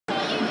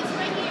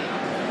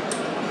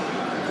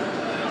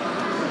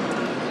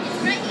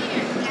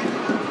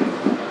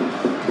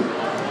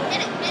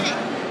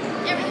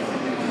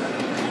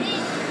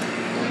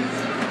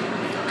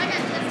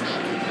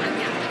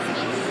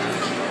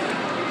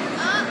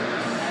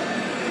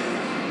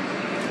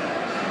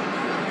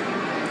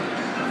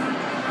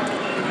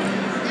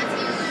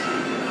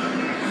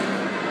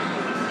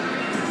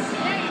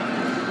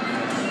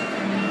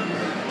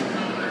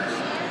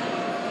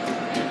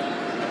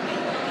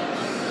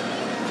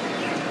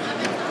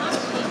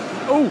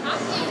Oh!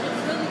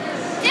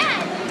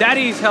 Dad!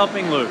 Daddy's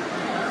helping Luke.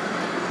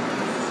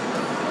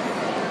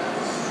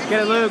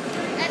 Get it, Luke.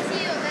 That's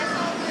you. That's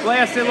all Luke.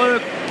 Blast it,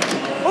 Luke.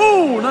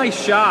 Oh,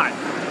 nice shot.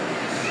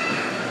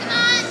 Come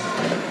on.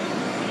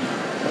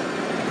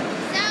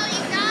 Is that all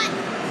you got?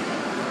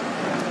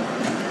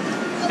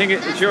 I think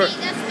it's yours.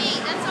 That's me.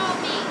 That's all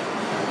me.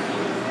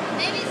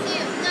 Maybe it's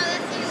you. No,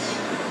 that's you, Luke.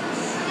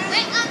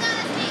 Wait, oh no,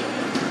 that's me.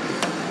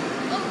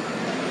 Oh.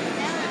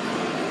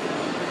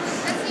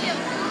 That's you.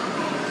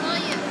 It's all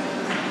you.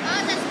 Oh,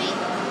 that's me.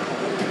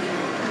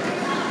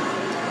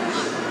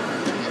 Oh, that's you.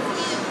 That's all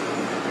you.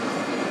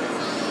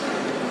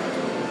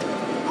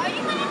 Are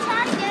you gonna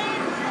try to get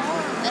it?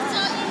 That's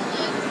all you,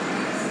 Luke.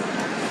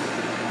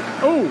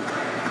 Oh!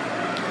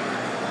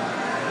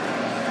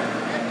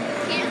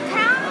 Can't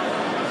count.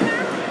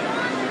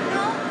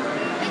 No.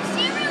 It's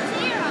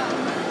 0-0.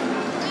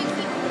 Luke,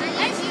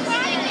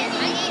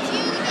 I need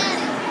you to get it.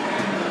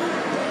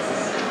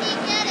 I need you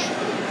to get it. I can't get it.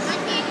 I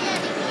can't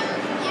get it.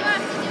 You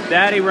have to do it.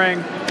 Daddy ring.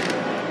 All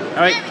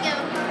right. There we go.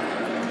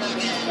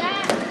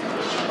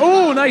 Dad.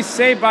 Oh, nice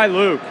save by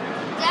Luke.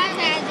 Dad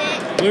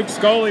has it. Luke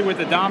Scully with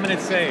the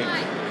dominant save.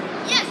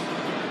 Yes.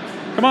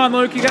 Come on,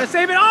 Luke. You got to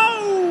save it. Oh!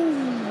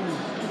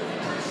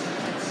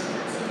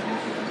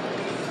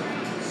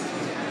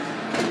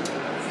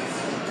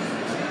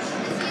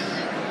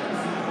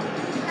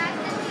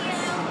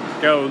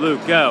 Go,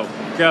 Luke, go.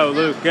 Go,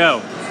 Luke,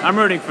 go. I'm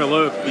rooting for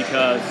Luke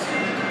because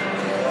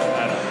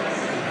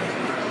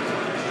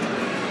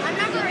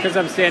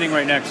I'm standing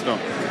right next to him.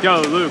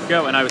 Go, Luke,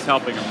 go. And I was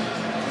helping him.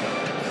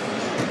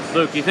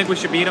 Luke, you think we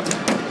should beat him?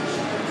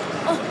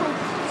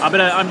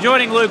 I'm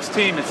joining Luke's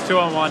team. It's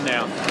 2-on-1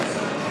 now.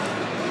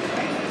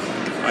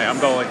 All right, I'm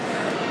goalie.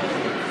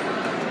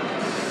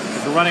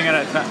 We're running out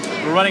of time.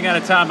 We're running out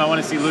of time. I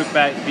want to see Luke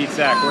beat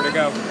Zach. Where'd it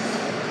go?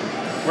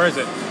 Where is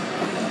it?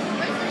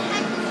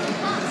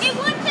 It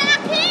went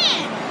back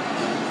in.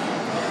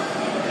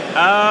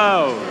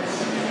 Oh.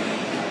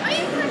 Are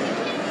you freaking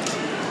kidding me?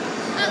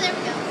 Oh, there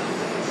we go.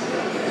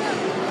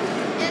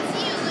 That's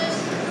you,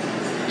 Luke.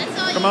 That's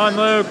all you. Come on,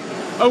 Luke.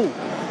 Oh.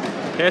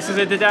 Passes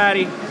it to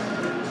Daddy.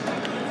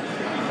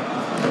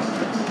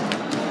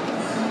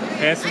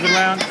 Passes it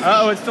around.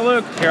 Uh-oh, it's to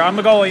Luke. Here, I'm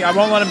the goalie. I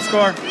won't let him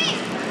score.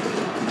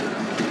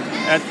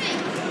 That's me.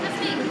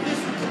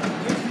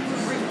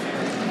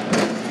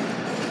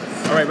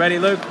 That's me. All right, ready,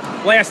 Luke?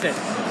 Blast it.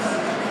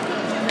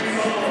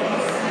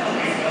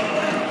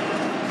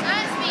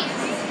 That's me.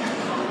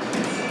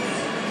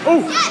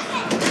 Oh! Yes.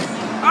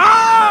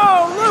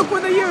 Oh! Luke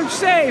with a huge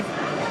save.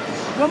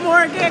 One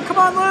more again. Come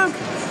on, Luke.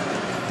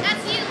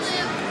 That's you,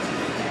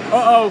 Luke.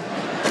 Uh-oh.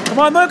 Come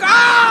on, Luke.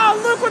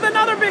 Oh! Luke with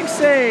another big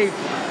save.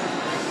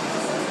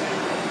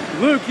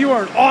 Luke, you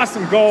are an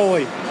awesome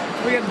goalie.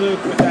 Look at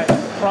Luke with that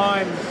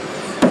prime.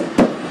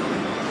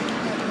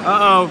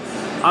 Uh-oh.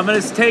 I'm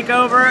going to take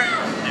over. Do it.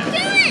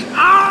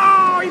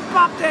 Oh! He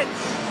popped it.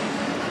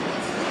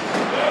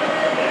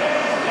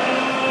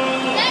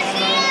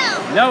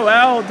 That's you.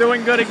 Noel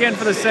doing good again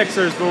for the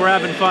Sixers, but we're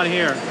having fun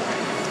here.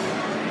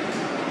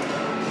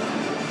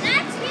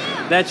 That's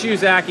you. That's you,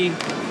 Zachy.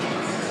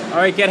 All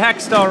right, get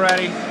Hextall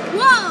ready.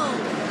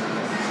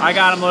 Whoa. I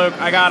got him, Luke.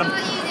 I got him.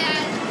 That's all you,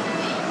 Dad.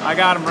 I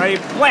got him. Ready?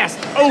 Blast.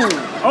 Oh!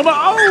 Oh, my.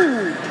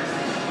 Oh!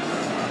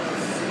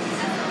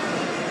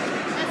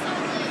 That's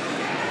all Luke.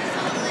 That's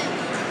all Luke.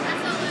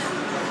 That's all Luke.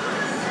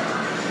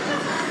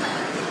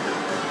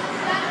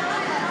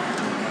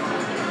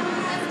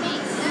 That's me.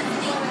 That's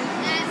me.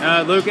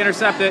 That's Luke,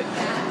 intercept it.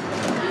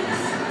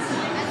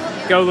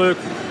 That's Go, Luke.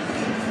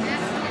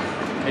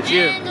 It's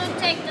you. And Luke,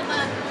 take the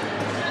buck.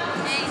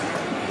 Okay.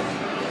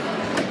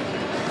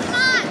 Come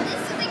on, this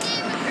is the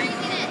game of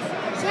craziness.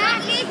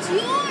 Jack, it's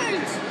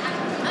yours.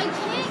 I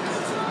can't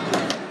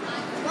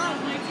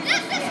control it.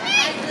 This is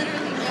me.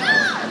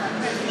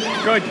 No.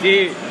 Good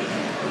D.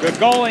 Good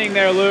goaling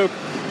there, Luke.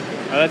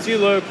 Oh, that's you,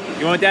 Luke.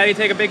 You want Daddy to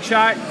take a big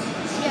shot?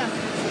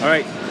 Yeah. All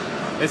right.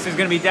 This is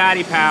going to be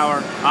Daddy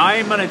power.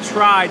 I'm going to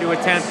try to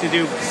attempt to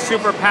do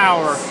super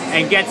power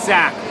and get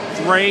Zach.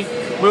 3.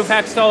 Move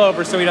Hextall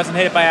over so he doesn't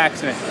hit it by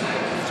accident.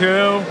 2.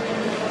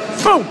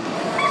 Boom!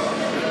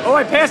 Oh,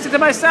 I passed it to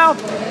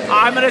myself.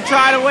 I'm going to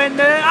try to win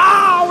this.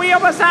 Oh, we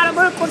almost had it,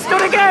 Luke. Let's do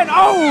it again.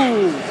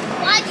 Oh!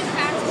 Why'd you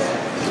pass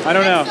it? I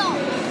don't know.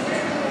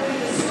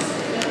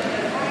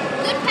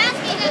 Good pass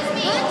me, that's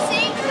me. Good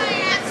save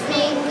by that's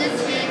me. That's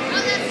me.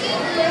 Oh, that's you,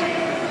 Luke.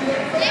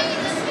 Hey,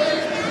 that's me.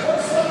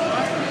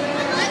 I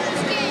like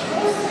this game.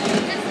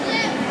 That's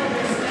Luke.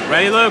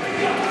 Ready, Luke?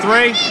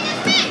 3,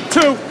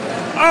 2.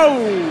 Oh!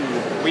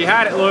 We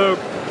had it, Luke.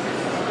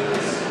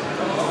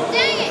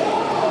 Dang it.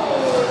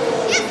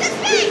 Yes, that's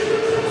me.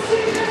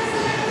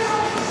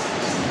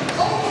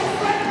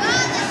 Oh,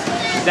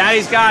 that's Luke.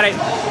 Daddy's got it.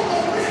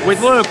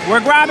 With Luke.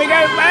 We're grabbing it,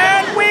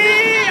 and we...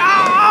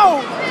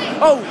 Oh!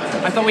 Oh!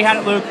 I thought we had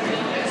it, Luke.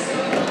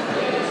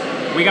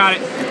 We got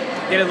it.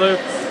 Get it, Luke.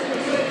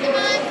 Come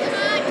on, come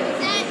on. Is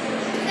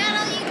that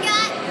all you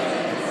got?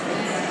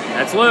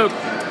 That's Luke.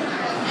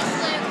 That's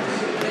Luke.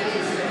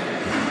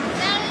 Is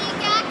that all you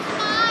got?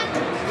 Come on.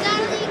 Is that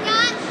all you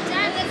got?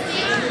 Dad, that's me.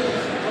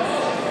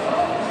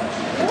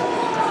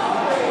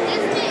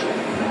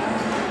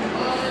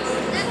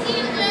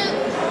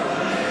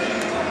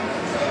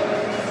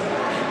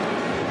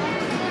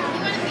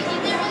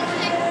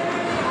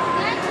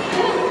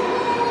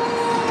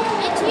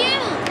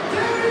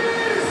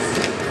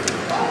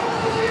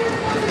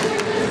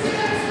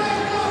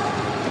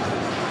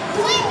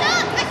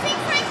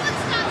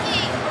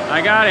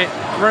 I got it.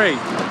 3,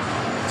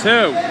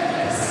 2.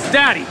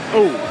 Daddy.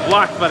 Oh,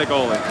 blocked by the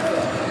goalie.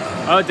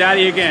 Oh,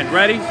 Daddy again.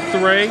 Ready?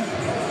 3,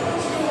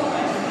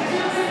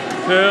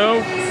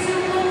 2.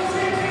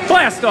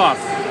 Blast off.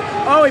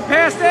 Oh, he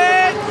passed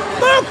it.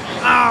 Luke.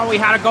 Oh, we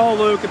had a goal,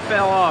 Luke. It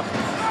fell off.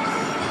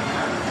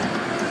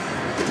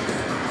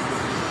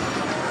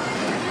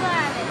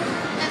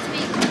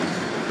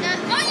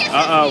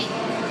 Uh-oh.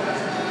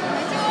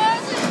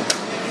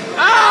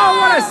 Oh,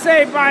 what a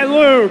save by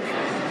Luke.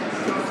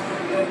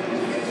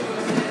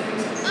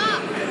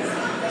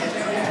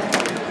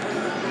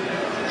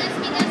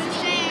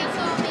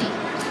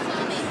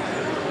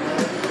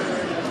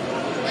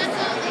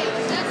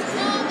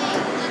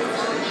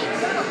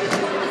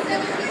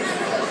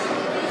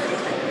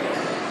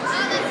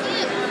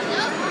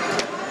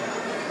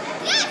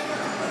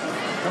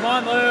 Come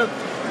on, Luke.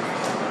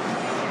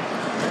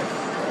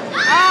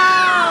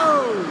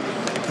 Oh!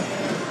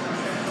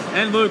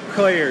 And Luke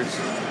clears. Luke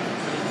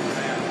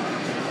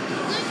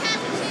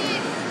has a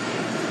chance.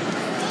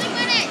 Luke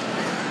win it.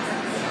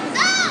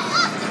 No,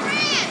 off the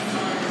branch.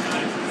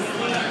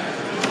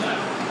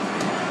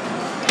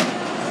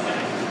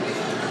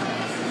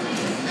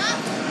 No,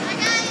 I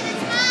got it.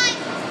 It's mine.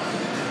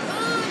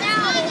 Ooh, it's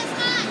mine. It's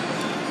mine.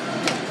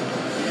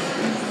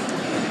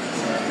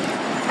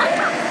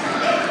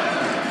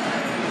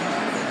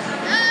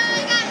 No,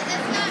 I got it.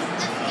 That's not mine.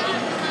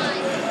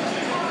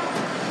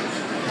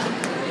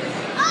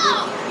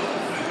 Oh!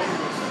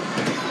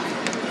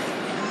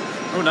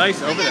 Oh,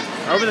 nice.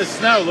 Over the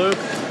snow, Luke.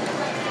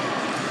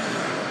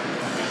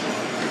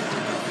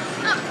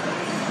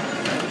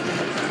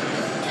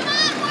 Come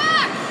on,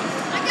 work!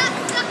 I got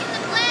stuck in the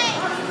blade.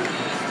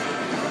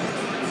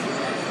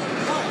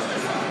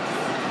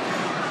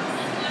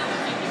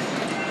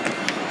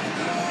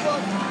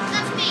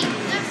 That's me.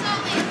 That's all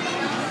me.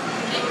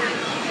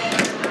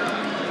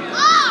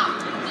 Oh!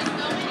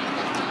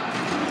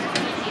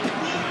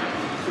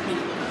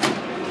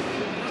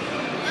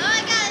 Oh,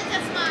 I got it.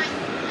 That's mine.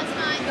 That's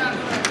mine.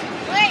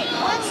 Wait,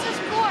 what's the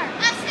score?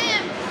 That's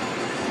him.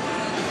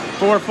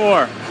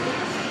 4-4.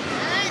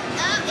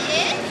 It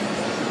is?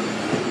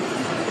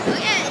 Oh,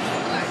 yeah, it's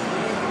 4.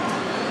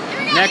 Here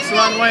we go, Next here we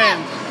go, one here we go.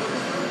 wins.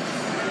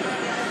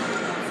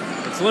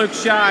 It's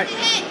Luke's shot.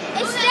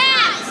 It's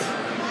Zach's.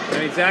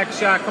 And Zach's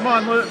shot. Come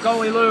on, Luke.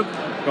 Goalie Luke.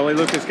 Goalie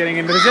Luke is getting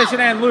in position,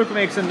 and Luke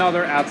makes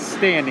another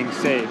outstanding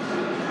save.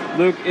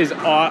 Luke is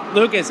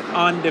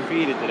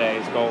undefeated today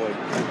as goalie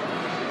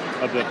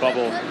of the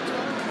bubble.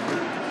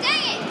 Dang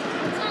it!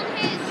 It's on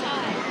his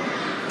side.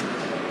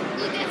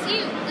 Luke, that's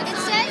you. It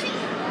says it.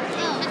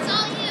 That's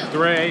all you.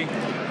 3,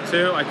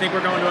 2. I think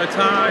we're going to a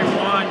tie. 1.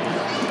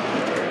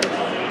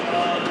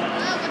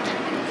 Oh, what the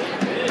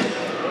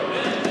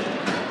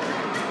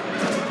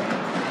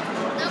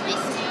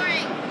Nobody's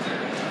scoring.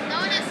 No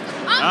one has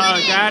scored. Oh,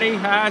 Daddy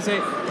has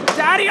it.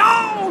 Daddy,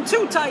 oh,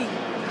 too tight.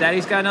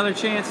 Daddy's got another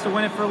chance to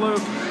win it for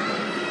Luke.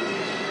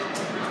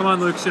 Come on,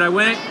 Luke. Should I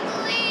win it?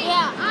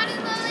 Yeah. I'm in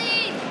the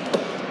lead.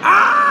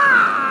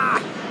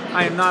 Ah!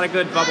 I am not a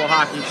good bubble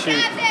hockey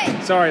shoot.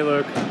 Sorry,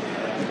 Luke. Luke,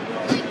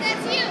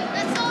 that's you.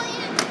 That's all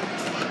you.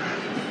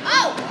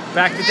 Oh!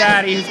 Back to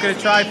Daddy, who's going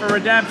to try for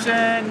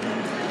redemption.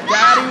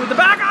 Daddy with the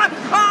back on.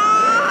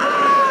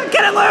 Ah!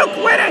 Get it, Luke.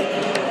 Win it.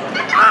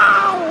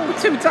 Oh,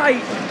 too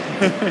tight.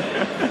 That's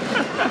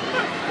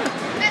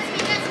me.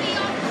 That's me.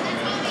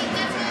 That's all me.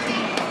 That's all me.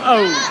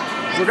 Oh,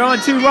 we're going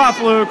too rough,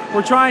 Luke.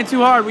 We're trying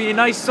too hard. We need a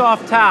nice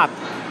soft tap.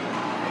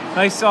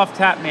 Nice soft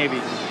tap, maybe.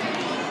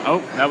 Oh,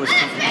 that was.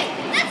 That's me.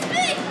 That's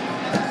me.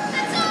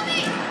 That's all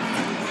me.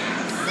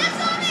 That's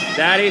all me.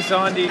 Daddy's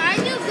on the. I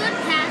do good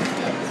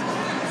passes.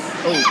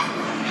 Oh.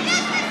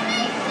 Yes,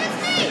 that's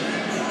me. That's me.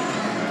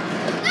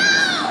 No.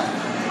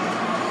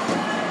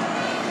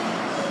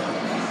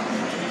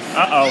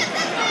 Uh-oh.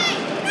 That's me.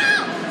 No.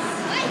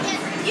 Wait,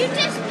 you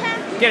just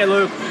passed. Get it,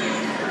 Luke. Oh,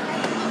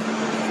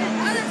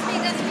 that's me.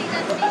 That's me.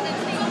 That's me.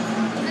 That's me.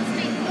 That's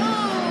me.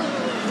 Oh.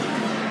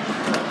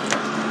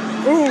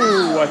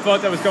 Ooh, I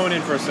thought that was going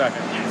in for a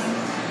second.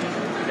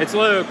 It's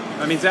Luke.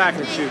 I mean, Zach,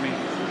 excuse me. Oh,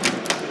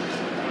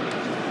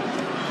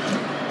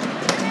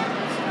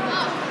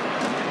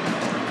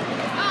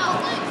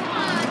 Luke, come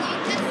on,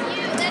 dude. That's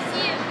you. That's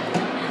you.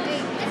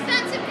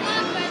 Defensive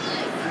block by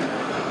Luke.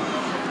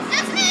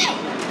 That's me.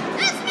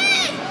 That's me.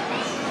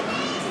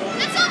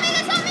 That's on me.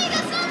 That's on me.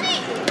 That's on me.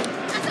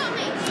 That's on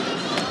me.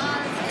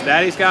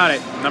 Daddy's got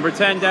it. Number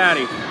 10,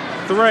 Daddy.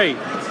 3,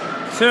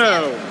 2,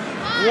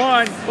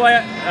 1.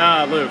 Play.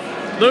 Luke.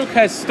 Luke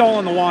has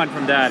stolen the wand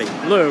from Daddy.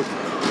 Luke.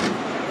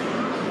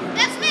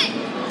 That's me.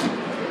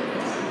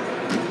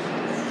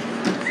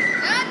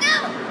 No.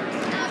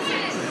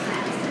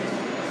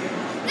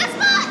 That's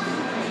mine.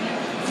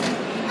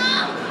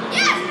 Oh,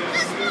 yes,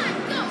 that's mine.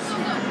 Go.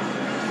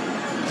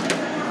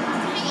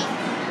 Hang it.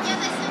 Yeah,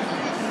 let's do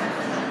this.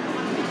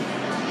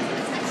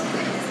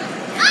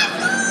 I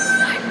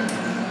scored.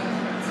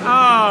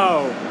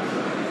 Oh.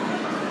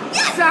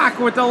 Zach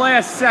with the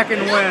last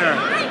second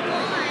winner.